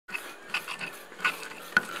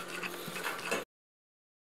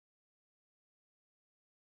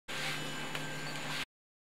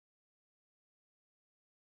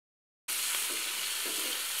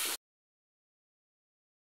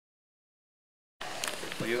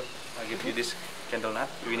For you, I'll give you this candle nut.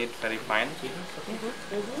 We need very fine.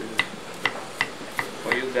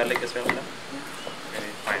 For you, garlic as well, no?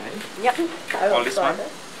 Very fine. Eh? Yep. All this one?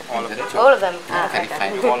 All of it? All of them. Very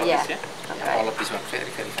fine. All of Yeah. this, yeah? Yeah, all of this one very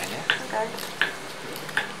fine. Yeah. Okay.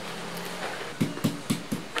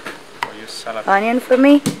 For you, salad. Onion for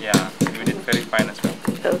me? Yeah, we need very fine as well.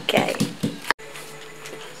 Okay.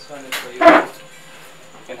 This one is for you.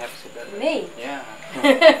 You can have sit there. Me? Yeah.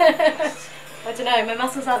 I don't know, my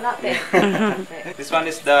muscles aren't that big. This one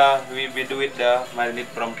is the we do it the marinade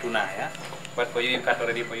from tuna, yeah. But for you cut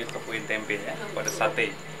already for you tofu in tempeh, yeah. For the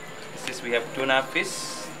satay. This is we have tuna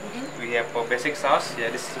fish. We have a basic sauce.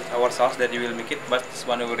 Yeah, this is our sauce that you will make it. But this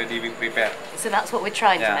one already we prepare. So that's what we're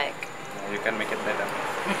trying to make. Yeah, you can make it later.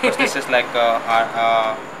 Because this is like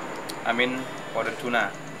I mean for the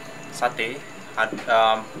tuna satay had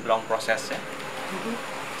long process. Yeah.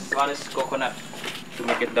 This one is coconut to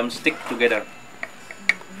make it them stick together.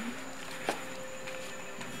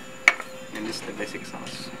 And this is the basic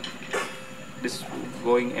sauce. This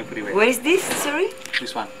going everywhere. What is this? Sorry?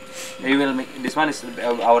 This one. You will make this one is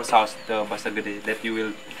our sauce, the basar gede that you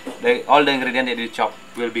will all the ingredients that you chop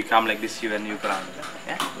will become like this when you brown.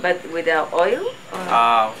 Yeah. But without oil?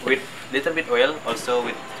 With little bit oil, also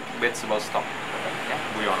with vegetable stock. Yeah,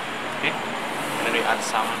 bouillon. Okay. And then we add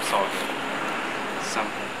some salt. Some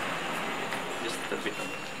just a bit of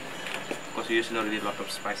it. Because we usually already a lot of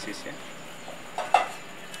spices, yeah.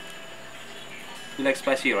 You like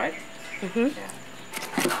spicy, right? Mm-hmm. Yeah.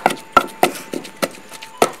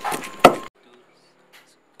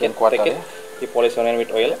 Can quarter, take it, yeah? you polish onion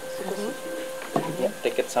with oil. Yeah,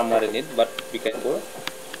 take it somewhere in it, but be careful.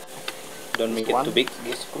 Don't make it too big.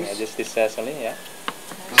 Yeah, just this size only, yeah.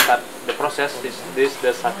 Start the process. This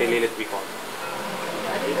the satay lilit we call.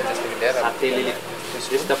 Just leave it there. Satay lilit.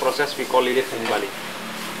 This is the process we call lilit in Bali.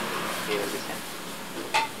 Here, this,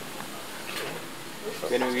 yeah.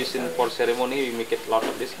 When we use it for ceremony, we make it lot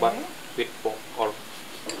of this, but with pork or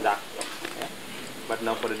duck. Yeah. But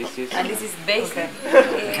now for the dishes. And this is basic.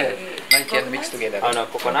 Now you can mix together. Oh no,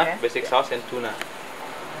 coconut, Okay. basic sauce, and tuna.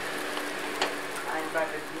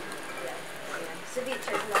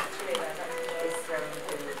 Ceviche is not chili,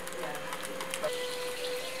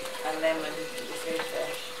 And lemon. This is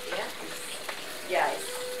yeah.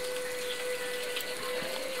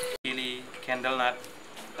 Chili, candle nut.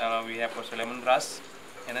 We have also lemongrass,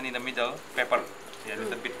 and then in the middle, pepper. Yeah,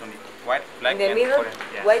 little bit only. White, black, In the and middle, coriander.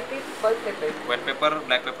 Yeah. white pepper. White pepper,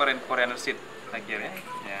 black pepper, and coriander seed, like here.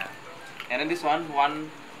 Yeah. And then this one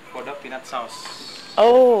for the peanut sauce.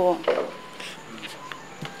 Oh.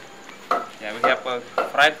 Yeah, we have a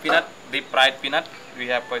fried peanut, deep fried peanut. We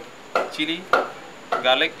have a chili,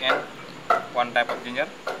 garlic, and one type of ginger,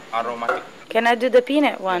 aromatic. Can I do the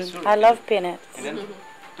peanut one? Yes, sure. I love peanuts. And then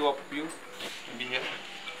two of you will be here.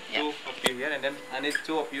 Two of you here, and then I need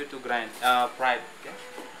two of you to grind, fry it. Okay?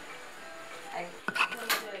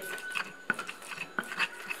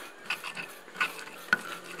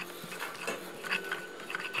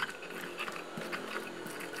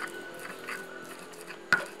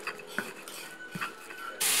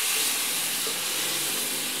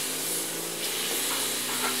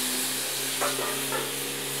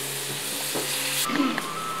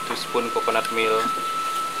 Spoon coconut meal.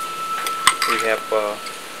 We have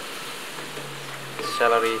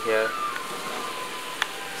celery here.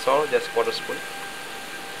 Salt, just quarter spoon.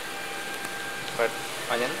 Fried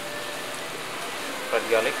onion, fried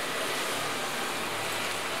garlic,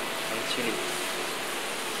 and chili,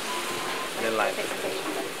 and then lime.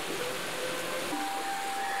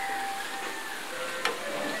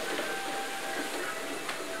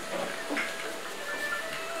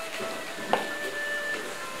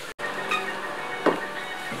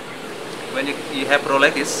 When you have roll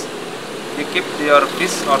like this, you keep your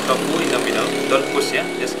fish or tofu in the middle. Don't push, yeah.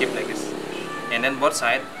 Just keep like this, and then both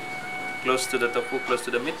side close to the tofu, close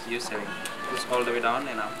to the meat. You serving. Push all the way down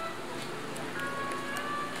and up.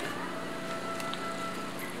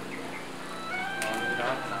 All the way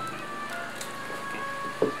down and up.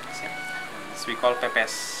 Okay. This we call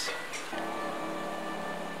pepes.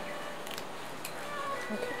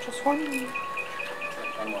 Okay, just one.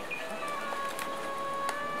 One more.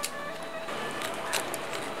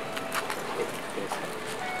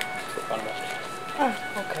 One more.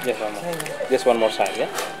 Okay. Just one more. Just one more side,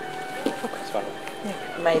 yeah? Just one more.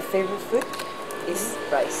 My favorite food is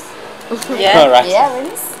rice. Yeah, Rice. yeah,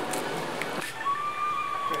 Vince.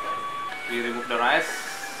 We remove the rice.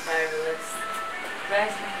 Marvelous.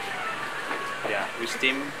 Rice. Yeah, we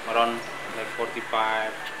steam around like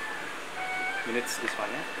 45 minutes this one,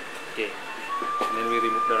 yeah? Okay. And then we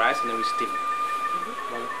remove the rice and then we steam.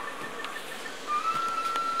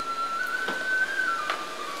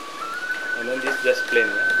 this just plain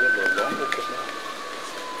ya, dia bolong kukusnya.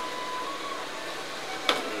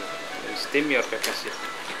 Steam your pepper seed.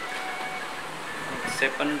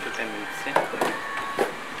 7 to 10 minutes ya.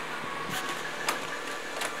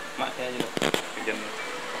 Mak saya aja loh, hujannya.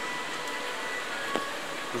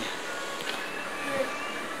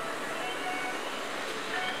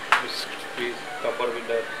 We cover with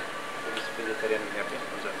the vegetarian herb ya,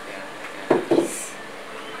 maksudnya.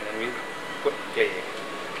 And we put clay.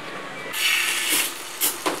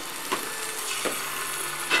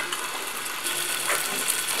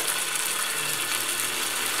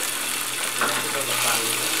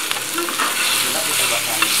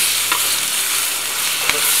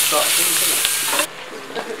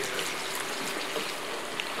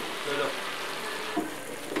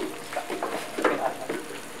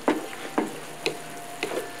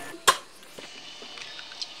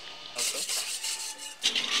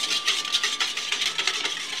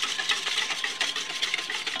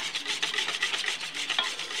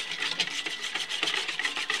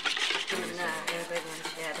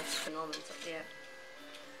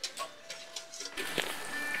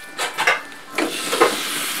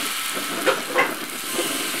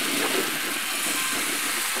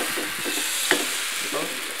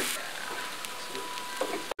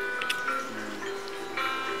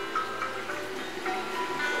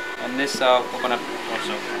 And this coconut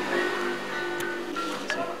also.